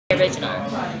original,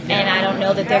 and I don't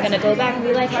know that they're going to go back and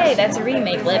be like, hey, that's a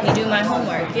remake, let me do my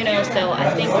homework, you know. So I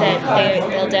think that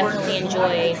they'll definitely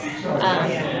enjoy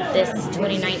this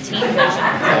 2019 version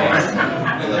of Critters.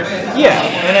 Yeah,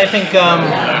 and I think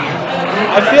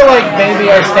I feel like maybe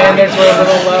our standards were a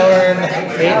little lower, and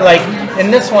like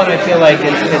in this one I feel like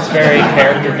it's very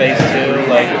character based too,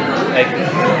 like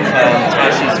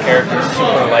Tashi's character is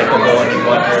super likable and you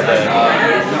want her to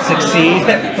succeed.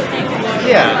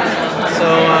 Yeah. So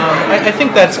I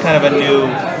think that's kind of a new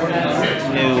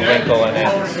wrinkle in it.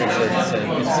 It's a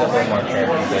little more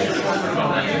character-based.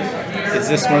 Is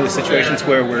this one of the situations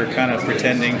where we're kind of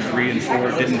pretending 3 and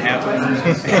 4 didn't happen?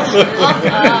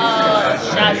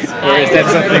 Shots fired. Or is that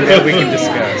something that we can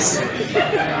discuss?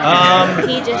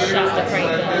 He just shot the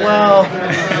right gun. Well,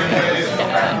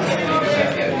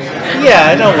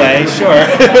 yeah, in a way, sure.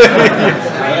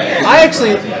 I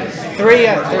actually... Three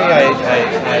I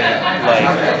like.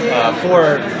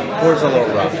 Four's a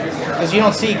little rough because you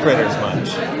don't see critters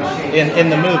much in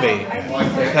the movie.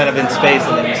 They're kind of in space,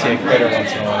 and then you see a critter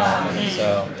once in a while.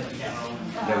 So,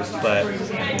 but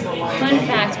fun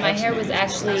fact: my hair was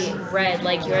actually red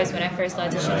like yours when I first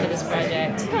auditioned for this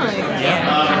project. Yeah,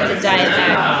 I had to dye it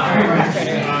back for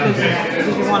critters.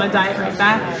 Did you want to dye it right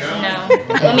back? No,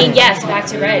 I mean yes, back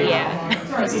to red. Yeah.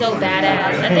 It was so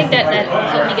badass. I think that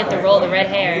helped me get the role, the red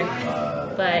hair.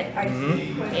 But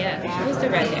yeah, it was the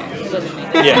red hair. It wasn't me.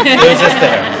 Yeah, it was just the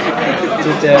hair.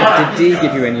 Did Dee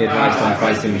give you any advice on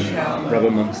fighting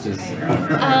rubber monsters?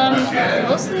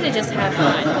 Mostly to just have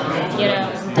fun. You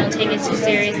know, don't take it too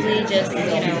seriously. Just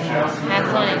have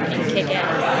fun and kick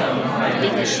ass.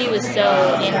 Because she was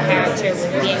so in character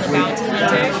with being a bounty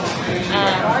hunter.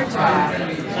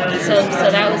 So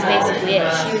that was basically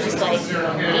it. She was just like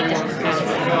beat the shit out of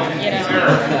it. You know,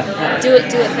 do it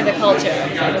for the culture. I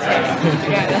was like,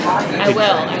 okay, yeah, I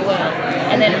will.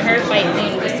 And then her fight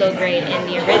scene was so great in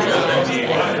the original. I was just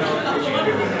like,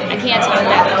 I can't tell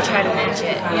that, but I'll try to match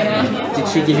it. You know. Did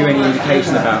she give you any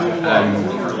indication about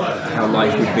how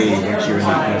life would be once you're in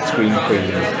that kind of screen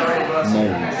queen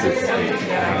mold, so to speak?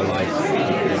 How life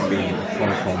would be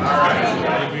Comic-Con?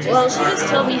 Well, she just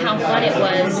told me how fun it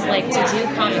was, like, to do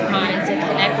Comic-Con and to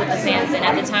connect with the fans. And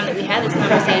at the time that we had this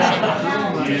conversation,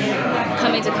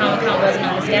 coming to Comic-Con wasn't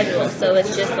on the schedule. So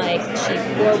it's just like she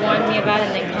forewarned me about it,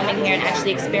 and then coming here and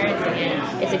actually experiencing it,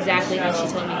 it's exactly how she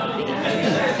told me it would be.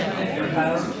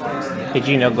 So. Did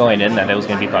you know going in that it was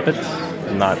going to be puppets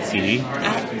and not CG?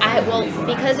 Well,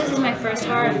 because this is my first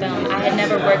horror film, I had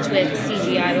never worked with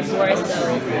CGI before,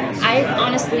 so I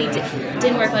honestly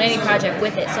didn't work on any project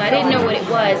with it, so I didn't know what it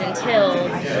was until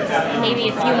maybe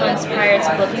a few months prior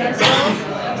to booking this film.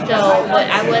 But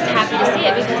I was happy to see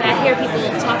it because I hear people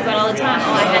talk about all the time,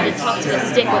 oh, I had to talk to a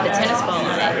stick with a tennis ball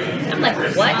on it. I'm like,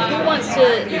 what? Who wants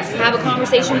to have a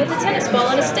conversation with a tennis ball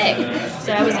and a stick?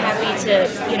 So I was happy to,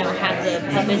 have the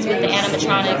puppets with the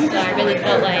animatronics. So I really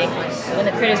felt like when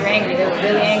the critters were angry, they were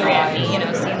really angry at me,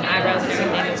 seeing the eyebrows and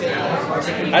everything. It was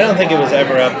really cool. I don't think it was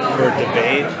ever up for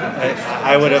debate.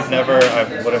 I would have never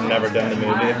done the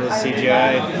movie if it was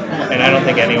CGI, and I don't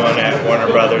think anyone at Warner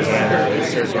Brothers and other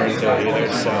producers wanted to do it either.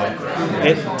 So,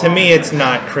 to me, it's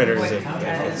not critters if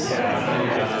it's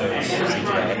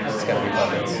CGI. It's got to be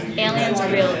puppets. Aliens are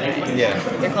real guys. Yeah.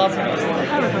 They're called critters.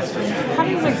 How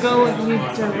does it go when you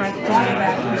direct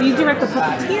them? Do you direct the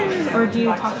puppeteers, or do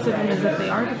you talk to them as if they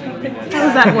are the puppets? How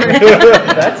does that work?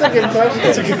 That's a good question.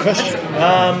 That's a good question.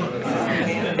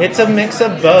 It's a mix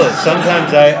of both.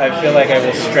 Sometimes I feel like I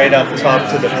will straight up talk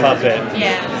to the puppet.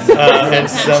 Yeah. And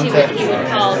sometimes he would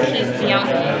call Keith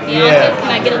Bianca. Bianca,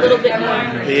 can I get a little bit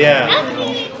more? Yeah.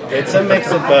 It's a mix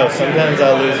of both. Sometimes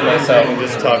I'll lose myself and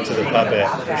just talk to the puppet,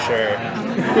 for sure. I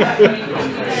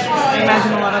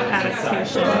imagine a lot of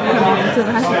adaptation coming into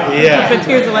that. Yeah.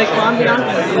 Puppeteers are like, well, I'm Bianca.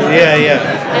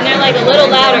 Yeah. And they're like a little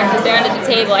louder because they're under the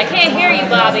table. I can't hear you,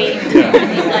 Bobby.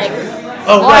 And he's like,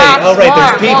 Oh right.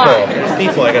 There's people. There's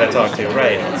people I gotta talk to.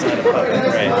 Right. It's not a puppet.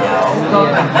 Right.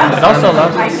 But also, in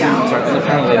the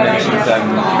panel they mentioned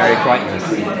Merry Brightness.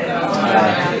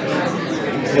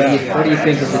 What do you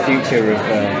think is the future of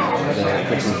the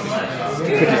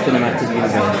Critters cinematic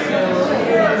universe?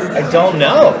 I don't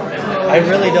know. I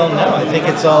really don't know. I think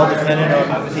it's all dependent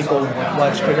on people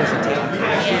watch Critters and take.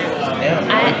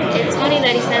 Yeah. It's funny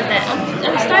that he says that.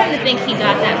 I'm starting to think he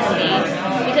got that from me.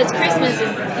 Because Christmas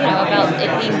is, about it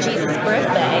being Jesus'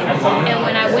 birthday. And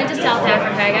when I went to South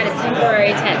Africa, I got a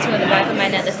temporary tattoo on the back of my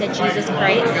neck that said Jesus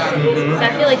Christ. So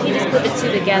I feel like he just put the two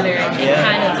together and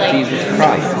kind of like... Jesus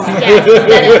Christ. Yes,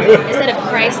 instead of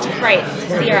Christ. Christ, Crites.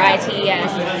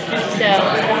 So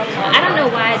I don't know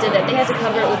why I did that. They had to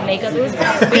cover it with makeup. It was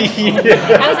pretty spooky.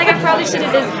 I was like, I probably should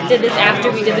have did this after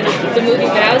we did the movie,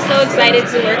 but I was so excited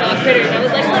to work on Critters. I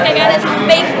was like, look, I got a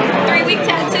fake 3-week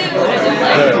tattoo. And I was just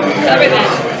like, cover that.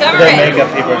 Cover The it. makeup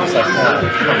people are just like, oh.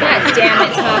 God damn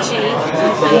it, Tashi.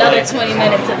 Another 20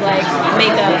 minutes of like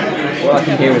makeup. All I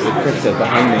can hear is the critter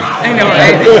behind me. I know,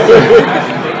 right?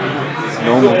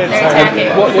 Normal. They're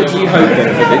attacking. What do you hope then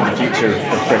for the future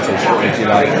of Critters? What would you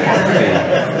like to see?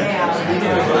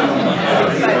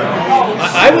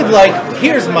 I would like,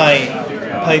 here's my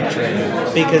pipe dream,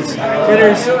 because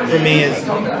Critters for me is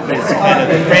kind of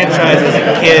the franchise as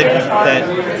a kid that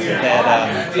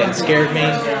scared me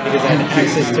because I had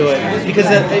access to it. Because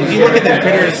if you look at the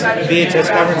Critters VHS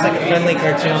cover, it's like a friendly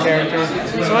cartoon character.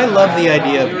 So I love the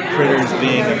idea of Critters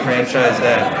being a franchise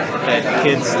that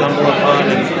kids stumble upon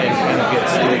and kind of get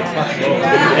spooked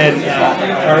and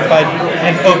horrified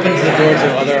and opens the door to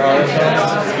other horror films.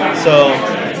 So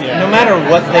no matter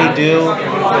what they do,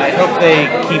 I hope they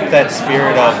keep that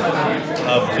spirit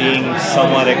of being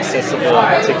somewhat accessible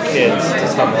to kids to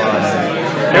stumble on.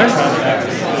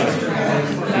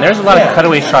 And there's a lot of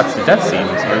cutaway shots to death scenes,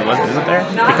 isn't there?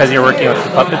 Because you're working with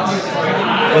the puppets.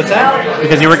 What's that?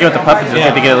 Because you're working with the puppets, you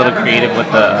have to get a little creative with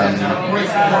the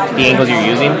angles you're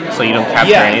using, so you don't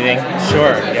capture anything.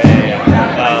 Sure.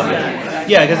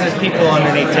 Yeah, because there's people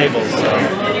underneath tables, so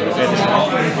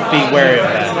be wary of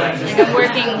that. Like I'm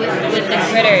working with the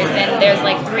Critters, and there's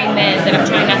like 3 men that I'm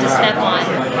trying not to step on.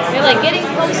 They're like, getting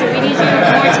closer, we need you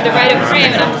more to the right of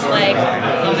frame, and I'm just like,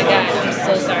 oh my god, I'm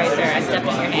so sorry, sir, I stepped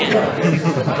on your hand. He's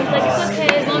like, it's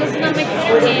okay, as long as it's not my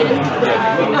critter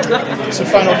hand. So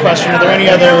final question, are there any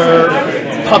other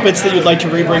puppets that you'd like to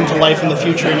rebring to life in the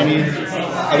future in any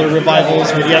other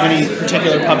revivals, or do you have any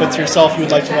particular puppets yourself you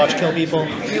would like to watch kill people?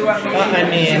 I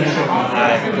mean,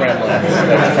 Gremlins,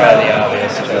 that's probably the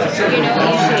obvious choice. You know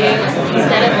what you should do?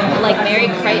 Instead of like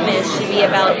Merry Christmas should be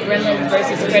about Gremlins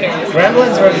versus Critters.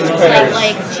 Gremlins versus Critters.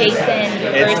 Like Jason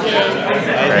versus...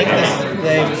 I think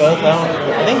they both own,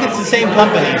 I think it's the same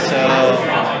company, so...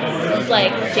 It's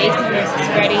like Jason versus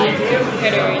Freddy,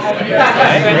 Critters versus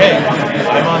I agree. Gremlins.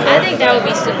 I'm on I think that would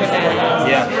be super badass.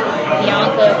 Yeah.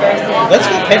 Bianca versus... Let's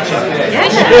go pitch it.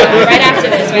 Right after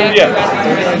this, right after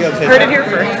this. Heard it here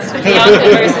first. Bianca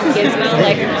versus Gizmo,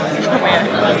 like,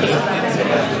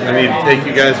 I mean, take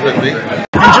you guys with me.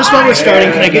 And just while we're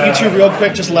starting, can I get you two real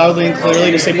quick, just loudly and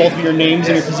clearly, to say both of your names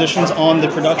and your positions on the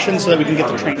production so that we can get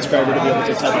the transcriber to be able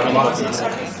to tell the audience?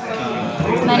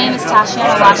 My name is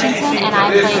Tashiana Washington, and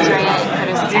I play Drea in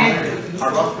Critters Attack.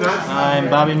 I'm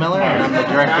Bobby Miller, and I'm the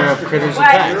director of Critters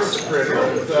Attacks.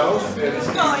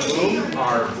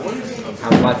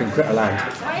 How's life in Critterland?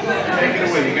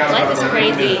 Life is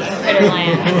crazy in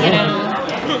Critterland, you know?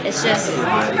 It's just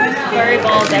furry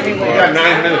balls everywhere. You got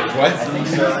 9 minutes, what? Can I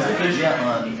say that?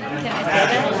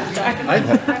 Sorry. I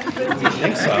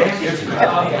think so.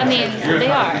 I mean, they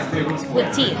are, with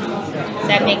teeth.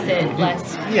 That makes it less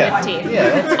with teeth.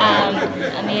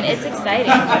 I mean, it's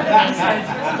exciting. I mean,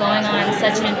 going on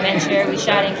such an adventure. We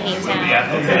shot in Cape Town,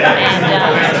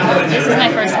 and this is my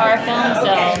first horror film,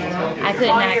 so I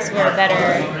couldn't ask for a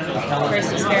better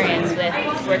first experience with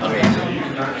working with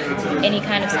any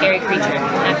kind of scary creature.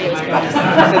 I'm happy it was Critters. You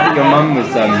said that your mum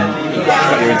was got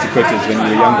you into Critters when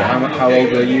you were younger. How old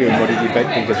were you, and what did you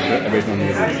think of the original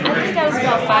movie? I think I was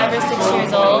about 5 or 6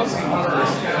 years old.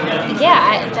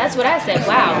 Yeah, that's what I said.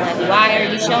 Wow, like, why are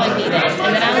you showing me this?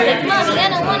 And then I was like, Mommy, I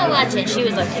don't want to watch it. She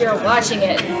was like, you're watching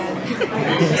it.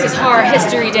 This is Horror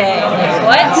History Day. I'm like,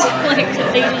 what? Like, I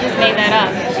think she just made that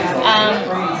up.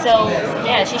 So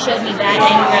yeah, she showed me that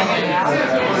and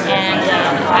Gremlins, and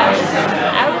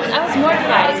I was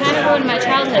mortified. It kind of ruined my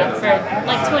childhood for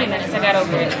like 20 minutes. I got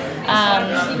over it.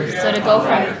 So to go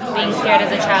from being scared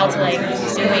as a child to like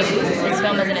doing this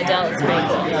film as an adult is pretty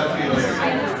cool.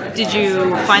 Did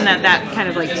you find that kind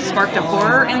of like sparked a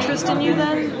horror interest in you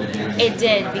then? It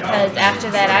did, because after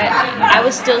that I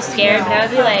was still scared, but I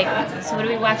would be like, so what are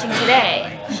we watching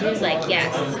today? She was like,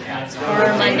 yes, it's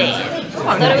Horror Mondays.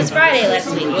 I thought it was Friday last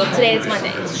week. Well, today it's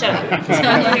Monday. Shut up. So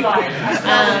I'm like,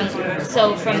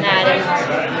 so from that, it was,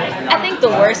 I think the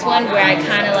worst one where I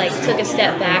kind of like took a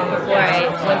step back before I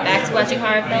went back to watching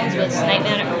horror films was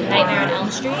Nightmare on Elm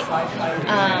Street.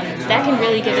 That can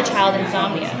really give a child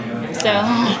insomnia.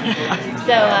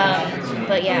 But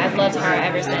But yeah, I've loved horror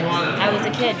ever since I was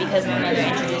a kid because my mother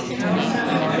introduced it to me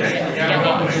at a young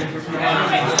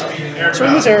age. So we're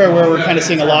in this era where we're kind of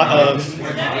seeing a lot of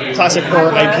classic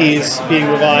horror IPs being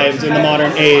revived in the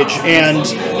modern age, and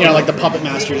you know, like the Puppet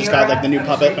Master just got like the new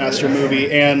Puppet Master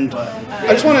movie, and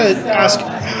I just want to ask,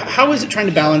 how is it trying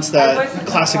to balance that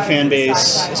classic fan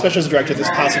base, especially as a director, this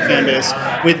classic fan base,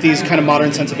 with these kind of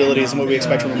modern sensibilities and what we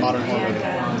expect from a modern horror movie?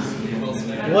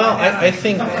 Well, I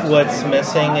think what's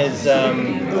missing is,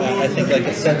 I think, like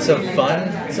a sense of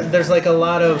fun. So there's like a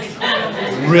lot of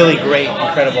really great,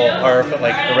 incredible horror,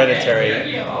 like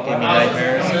Hereditary gave me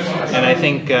nightmares, and I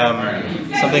think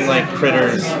something like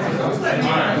Critters.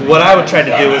 What I would try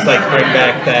to do is like bring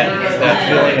back that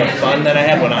feeling of fun that I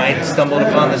had when I stumbled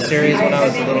upon the series when I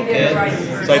was a little kid.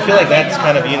 So I feel like that's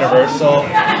kind of universal.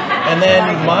 And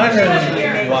then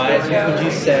modern-wise, what would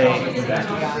you say?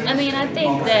 I mean, I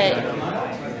think that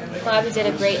Claudia did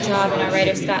a great job, and our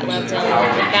writer Scott Lobdell,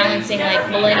 balancing like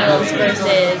millennials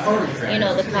versus, you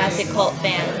know, the classic cult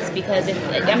fans, because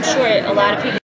I'm sure a lot of people